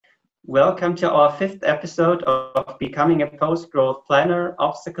Welcome to our fifth episode of Becoming a Post-Growth Planner,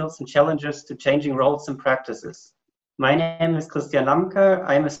 Obstacles and Challenges to Changing Roles and Practices. My name is Christian Lamke.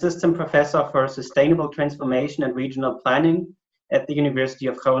 I'm Assistant Professor for Sustainable Transformation and Regional Planning at the University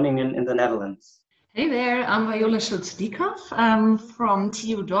of Groningen in the Netherlands. Hey there, I'm Viola Schulz-Dieckhoff. I'm from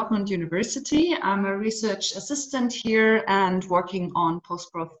TU Dortmund University. I'm a research assistant here and working on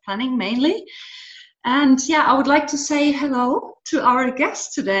post-growth planning mainly. And yeah, I would like to say hello to our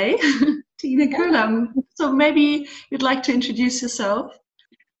guest today, Tine Köhler. So maybe you'd like to introduce yourself.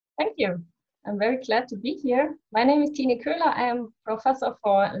 Thank you. I'm very glad to be here. My name is Tine Köhler. I am professor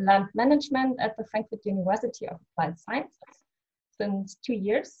for land management at the Frankfurt University of Applied Sciences since 2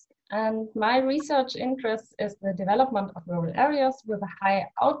 years. And my research interest is the development of rural areas with a high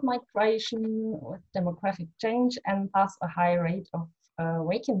outmigration, with demographic change, and thus a high rate of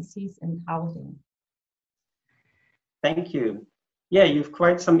vacancies in housing. Thank you. Yeah, you've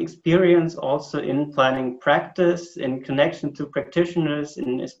quite some experience also in planning practice in connection to practitioners,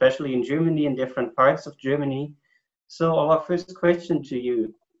 especially in Germany, in different parts of Germany. So our first question to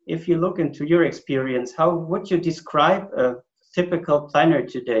you, if you look into your experience, how would you describe a typical planner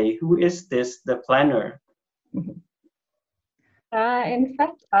today? Who is the planner? In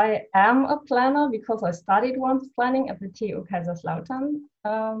fact, I am a planner because I studied once planning at the TU Kaiserslautern.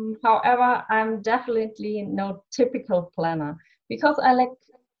 However, I'm definitely no typical planner because I lack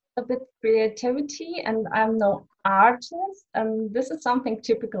a bit creativity and I'm no artist. And this is something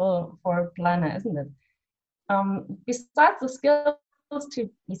typical for a planner, isn't it? Besides the skills to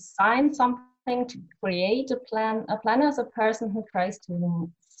design something, to create a planner is a person who tries to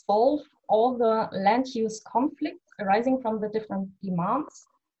solve all the land use conflicts arising from the different demands.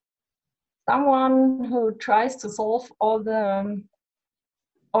 Someone who tries to solve all the,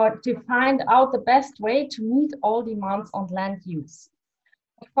 or to find out the best way to meet all demands on land use.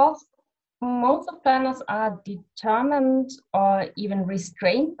 Of course, most of planners are determined or even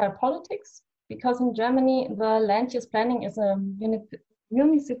restrained by politics, because in Germany, the land use planning is a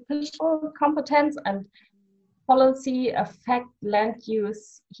municipal competence and policy affect land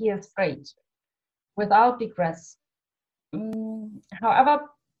use here straight, without digress. However,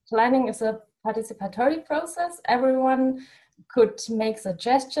 planning is a participatory process. Everyone could make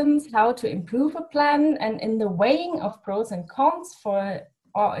suggestions how to improve a plan, and in the weighing of pros and cons for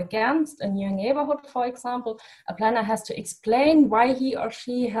or against a new neighborhood, for example, a planner has to explain why he or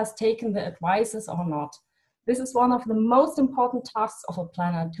she has taken the advices or not. This is one of the most important tasks of a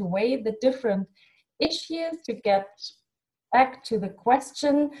planner, to weigh the different issues. To get back to the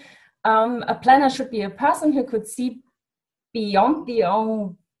question, a planner should be a person who could see beyond their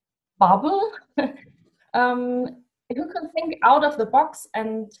own bubble, who can think out of the box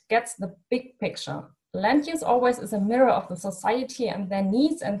and gets the big picture. Land use always is a mirror of the society and their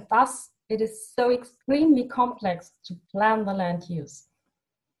needs, and thus it is so extremely complex to plan the land use.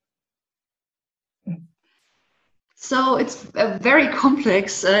 So it's a very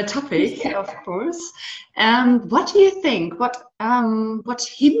complex topic, of course. What do you think? What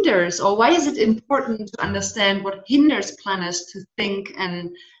hinders, or why is it important to understand what hinders planners to think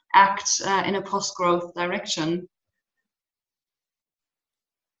and act in a post-growth direction?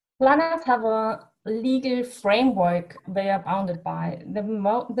 Planners have a legal framework they are bounded by. The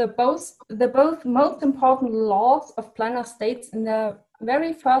both most important laws of planner states in the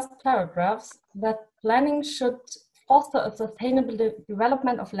very first paragraphs that planning should foster a sustainable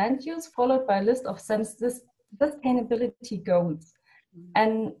development of land use, followed by a list of sustainability goals.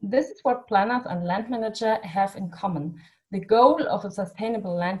 And this is what planners and land managers have in common, the goal of a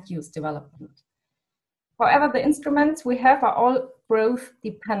sustainable land use development. However, the instruments we have are all growth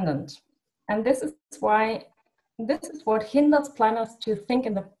dependent. And this is what hinders planners to think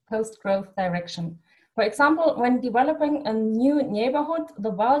in the post-growth direction. For example, when developing a new neighborhood,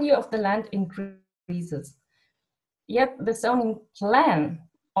 the value of the land increases. Yet the zoning plan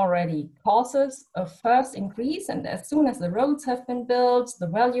already causes a first increase, and as soon as the roads have been built, the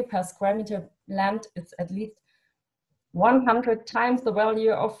value per square meter land is at least 100 times the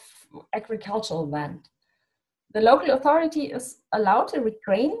value of agricultural land. The local authority is allowed to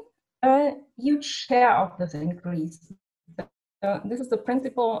retain a huge share of this increase. This is the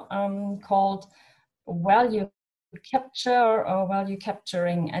principle called value capture or value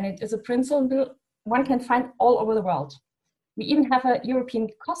capturing, and it is a principle one can find all over the world. We even have a European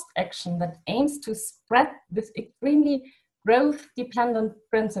cost action that aims to spread this extremely growth-dependent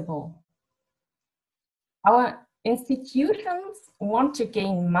principle. Our institutions want to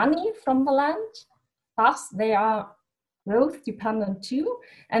gain money from the land, thus they are growth-dependent too,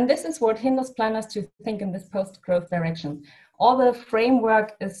 and this is what hinders planners to think in this post-growth direction. All the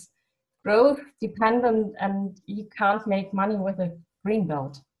framework is growth dependent and you can't make money with a green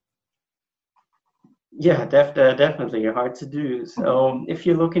belt. Yeah, definitely hard to do. So if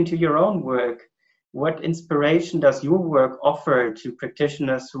you look into your own work, what inspiration does your work offer to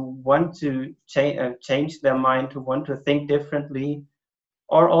practitioners who want to change their mind, who want to think differently,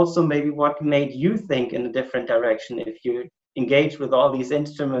 or also maybe what made you think in a different direction if you engage with all these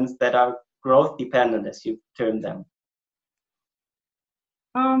instruments that are growth dependent, as you term them?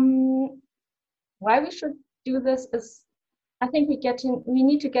 Why we should do this is, I think we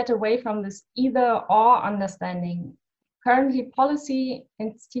need to get away from this either or understanding. Currently, policy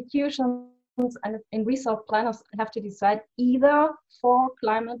institutions and resource planners have to decide either for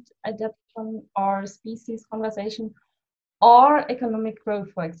climate adaptation or species conservation or economic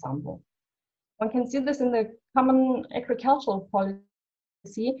growth, for example. One can see this in the common agricultural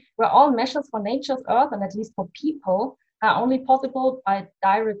policy, where all measures for nature's earth and at least for people are only possible by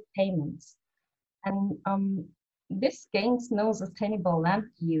direct payments. And this gains no sustainable land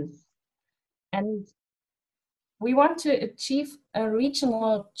use. And we want to achieve a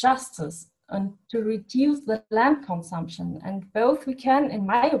regional justice and to reduce the land consumption. And both we can, in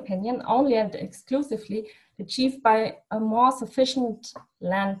my opinion, only and exclusively achieve by a more sufficient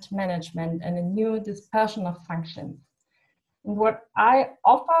land management and a new dispersion of functions. And what I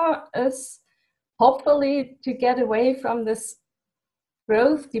offer is hopefully to get away from this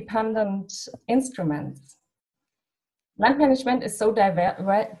growth-dependent instruments. Land management is so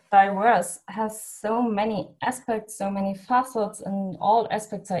diverse, has so many aspects, so many facets, and all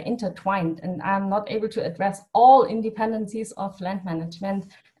aspects are intertwined, and I'm not able to address all independencies of land management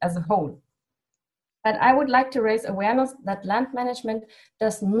as a whole. But I would like to raise awareness that land management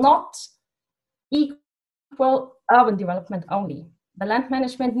does not equal urban development only. The land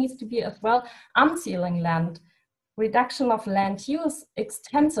management needs to be as well unsealing land, reduction of land use,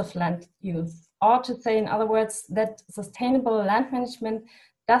 extensive land use, or to say in other words that sustainable land management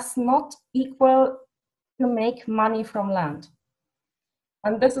does not equal to make money from land.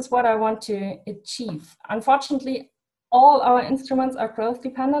 And this is what I want to achieve. Unfortunately, all our instruments are growth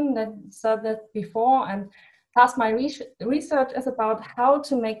dependent, I said that before, and thus my research is about how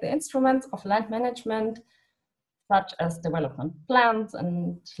to make the instruments of land management such as development plans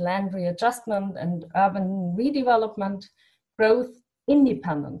and land readjustment and urban redevelopment, growth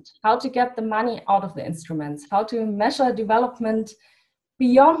independent, how to get the money out of the instruments, how to measure development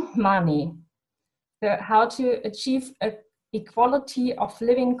beyond money, how to achieve equality of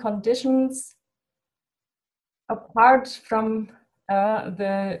living conditions apart from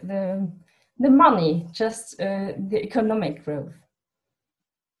the money, just the economic growth.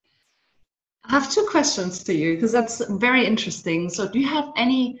 I have two questions to you because that's very interesting. So do you have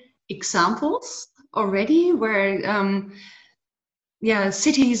any examples already where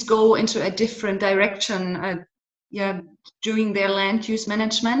cities go into a different direction doing their land use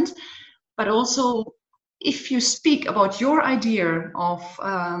management? But also, if you speak about your idea of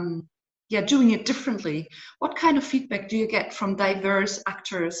doing it differently, what kind of feedback do you get from diverse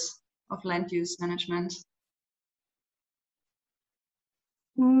actors of land use management?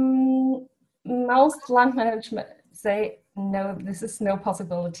 Most land management say, no, this is no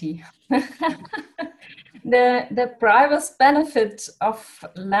possibility. The private benefit of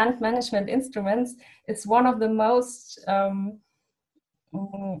land management instruments is one of the most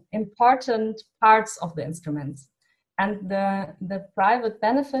important parts of the instruments. And the private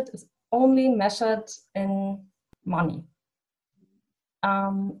benefit is only measured in money.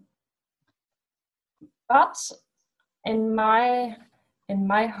 But in my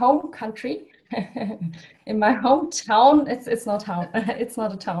home country, in my hometown, it's not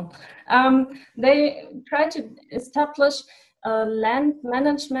a town. They try to establish land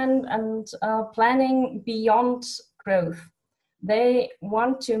management and planning beyond growth. They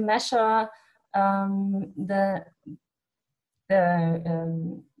want to measure the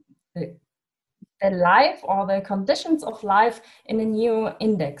life or the conditions of life in a new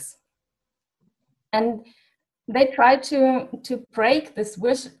index. And they try to break this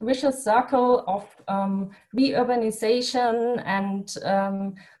vicious circle of reurbanization and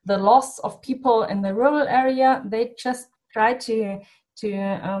the loss of people in the rural area. They just try to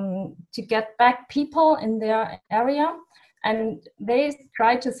get back people in their area, and they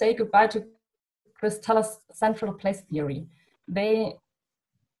try to say goodbye to Christella's central place theory. This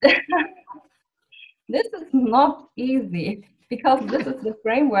is not easy, because this is the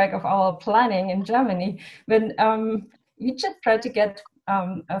framework of our planning in Germany. When we just try to get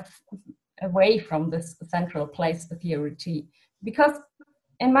away from this central place theory, because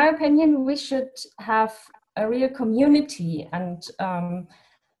in my opinion, we should have a real community and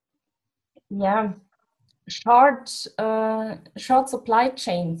Yeah, short supply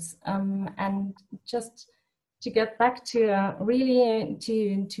chains, and just to get back to really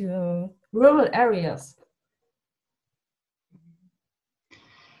to rural areas.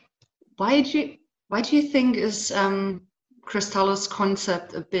 Why do you think is Cristallo's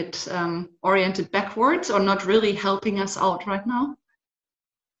concept a bit oriented backwards or not really helping us out right now?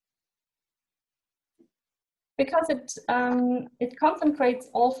 Because it concentrates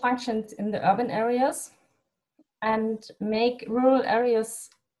all functions in the urban areas and make rural areas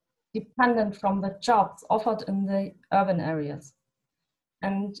dependent from the jobs offered in the urban areas.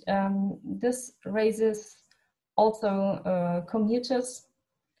 And this raises also commuters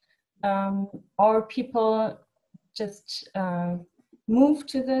or people just move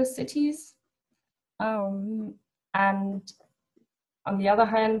to the cities. And on the other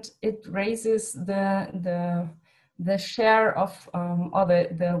hand, it raises the share of or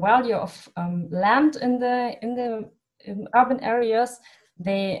the value of land in the urban areas.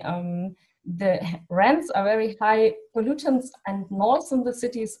 The rents are very high, pollutants and noise in the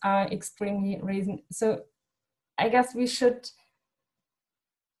cities are extremely raising. So I guess we should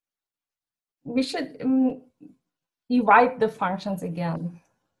divide the functions again,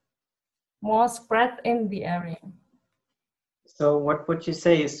 more spread in the area. So what would you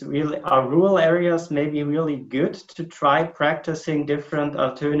say is really, are rural areas maybe really good to try practicing different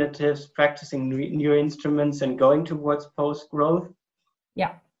alternatives, practicing new instruments and going towards post-growth?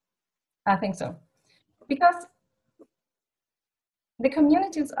 Yeah, I think so. Because the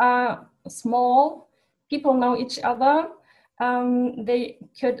communities are small, people know each other, they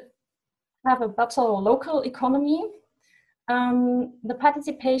could have a better local economy. The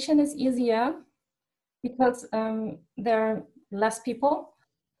participation is easier because there are less people.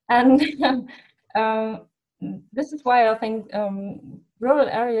 And this is why I think rural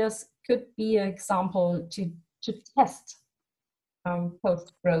areas could be an example to test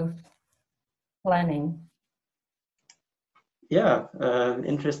post-growth planning. Yeah,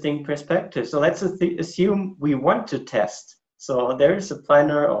 interesting perspective. So let's assume we want to test. So there is a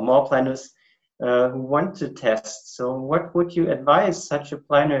planner or more planners who want to test. So what would you advise such a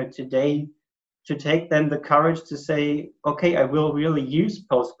planner today to take then the courage to say, okay, I will really use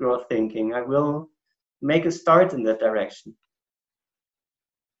post-growth thinking. I will make a start in that direction.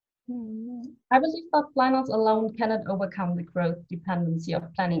 I believe that planners alone cannot overcome the growth dependency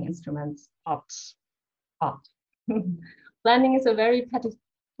of planning instruments. Planning is a very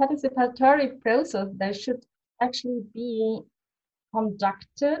participatory process that should actually be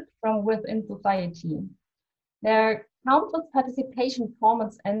conducted from within society. There are countless participation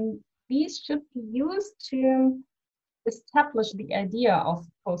formats, and these should be used to establish the idea of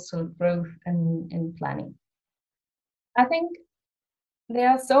postal growth in planning. I think there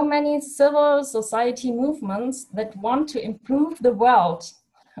are so many civil society movements that want to improve the world.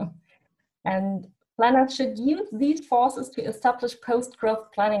 And planners should use these forces to establish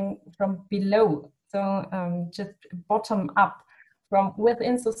post-growth planning from below. So just bottom up from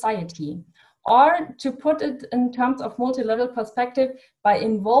within society. Or to put it in terms of multi-level perspective, by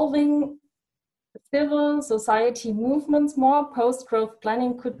involving civil society movements more, post-growth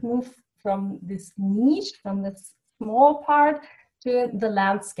planning could move from this niche, from this small part, to the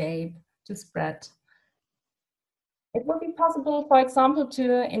landscape to spread. It would be possible, for example,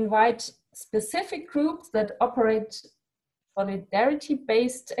 to invite specific groups that operate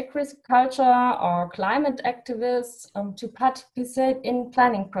solidarity-based agriculture or climate activists to participate in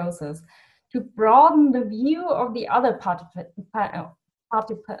planning process, to broaden the view of the other participants.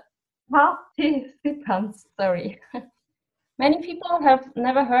 Sorry. Many people have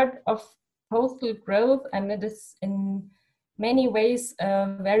never heard of postal growth, and it is in many ways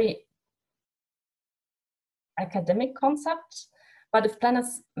a very academic concept. But if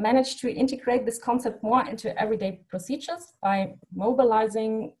planners manage to integrate this concept more into everyday procedures by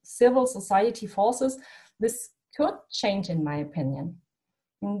mobilizing civil society forces, this could change, in my opinion.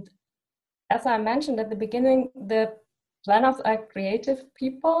 And as I mentioned at the beginning, the planners are creative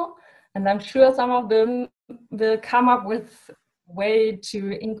people, and I'm sure some of them will come up with a way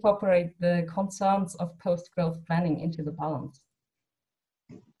to incorporate the concerns of post-growth planning into the balance.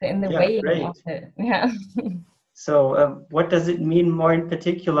 In the weighing of it. Yeah. So what does it mean more in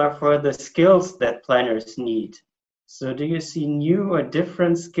particular for the skills that planners need? So do you see new or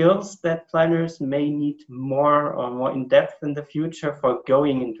different skills that planners may need more or more in depth in the future for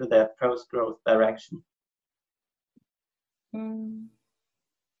going into that post-growth direction?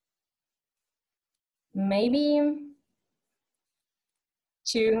 Maybe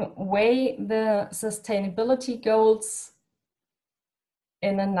to weigh the sustainability goals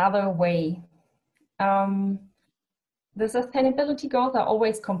in another way. The sustainability goals are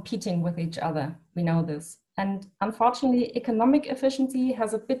always competing with each other. We know this. And unfortunately, economic efficiency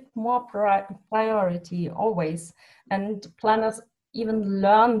has a bit more priority always. And planners even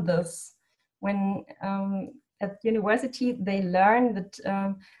learn this when at university they learn that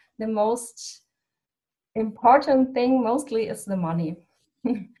the most important thing mostly is the money.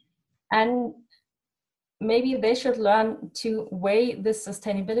 And maybe they should learn to weigh the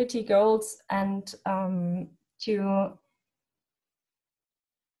sustainability goals and to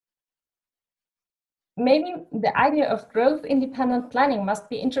maybe the idea of growth independent planning must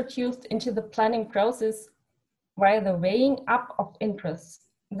be introduced into the planning process via the weighing up of interests.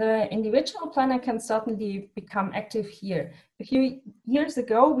 The individual planner can certainly become active here. A few years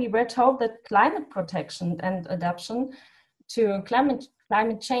ago, we were told that climate protection and adaptation to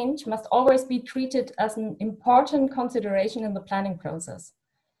climate change must always be treated as an important consideration in the planning process.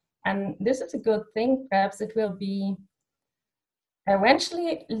 And this is a good thing. Perhaps it will be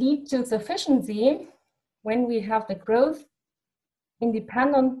eventually lead to sufficiency when we have the growth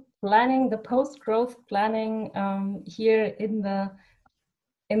independent planning, the post-growth planning here in the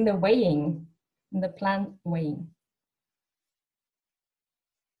weighing, in the plan weighing.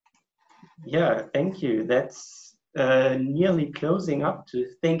 Yeah, thank you. That's nearly closing up to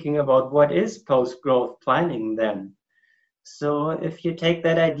thinking about what is post-growth planning then. So if you take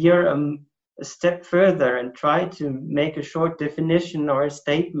that idea a step further and try to make a short definition or a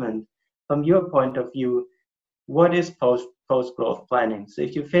statement from your point of view, what is post-growth planning? So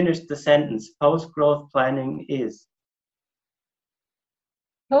if you finish the sentence, post-growth planning is?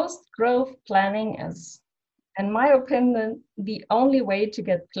 Post-growth planning is, in my opinion, the only way to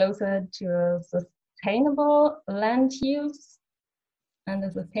get closer to a sustainable land use and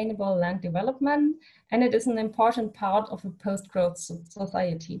a sustainable land development, and it is an important part of a post-growth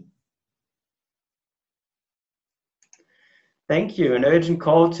society. Thank you. An urgent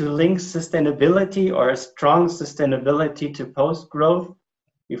call to link sustainability or a strong sustainability to post-growth.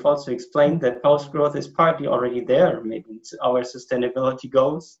 You've also explained that post-growth is partly already there, maybe it's our sustainability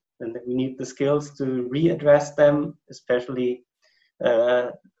goals, and that we need the skills to readdress them, especially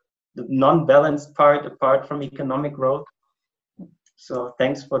the non-balanced part apart from economic growth. So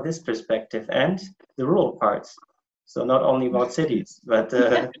thanks for this perspective, and the rural parts. So not only about cities, but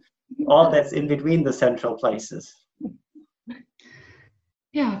all that's in between the central places.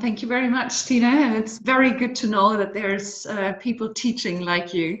 Yeah, thank you very much, Tine. And it's very good to know that there's people teaching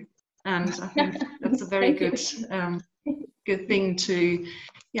like you. And I think that's a very good thing to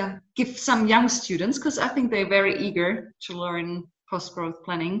give some young students, because I think they're very eager to learn post-growth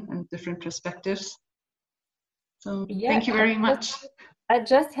planning and different perspectives. So thank you very much. I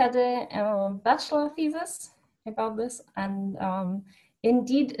just had a bachelor thesis about this, and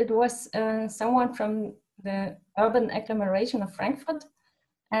indeed it was someone from the urban agglomeration of Frankfurt.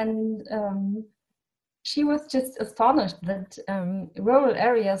 And she was just astonished that rural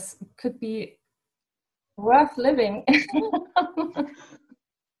areas could be worth living.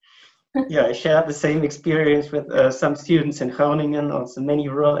 Yeah, I shared the same experience with some students in Groningen. Also, many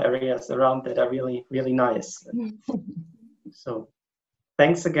rural areas around that are really, really nice. So,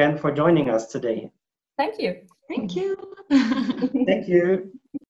 thanks again for joining us today. Thank you. Thank you. Thank you.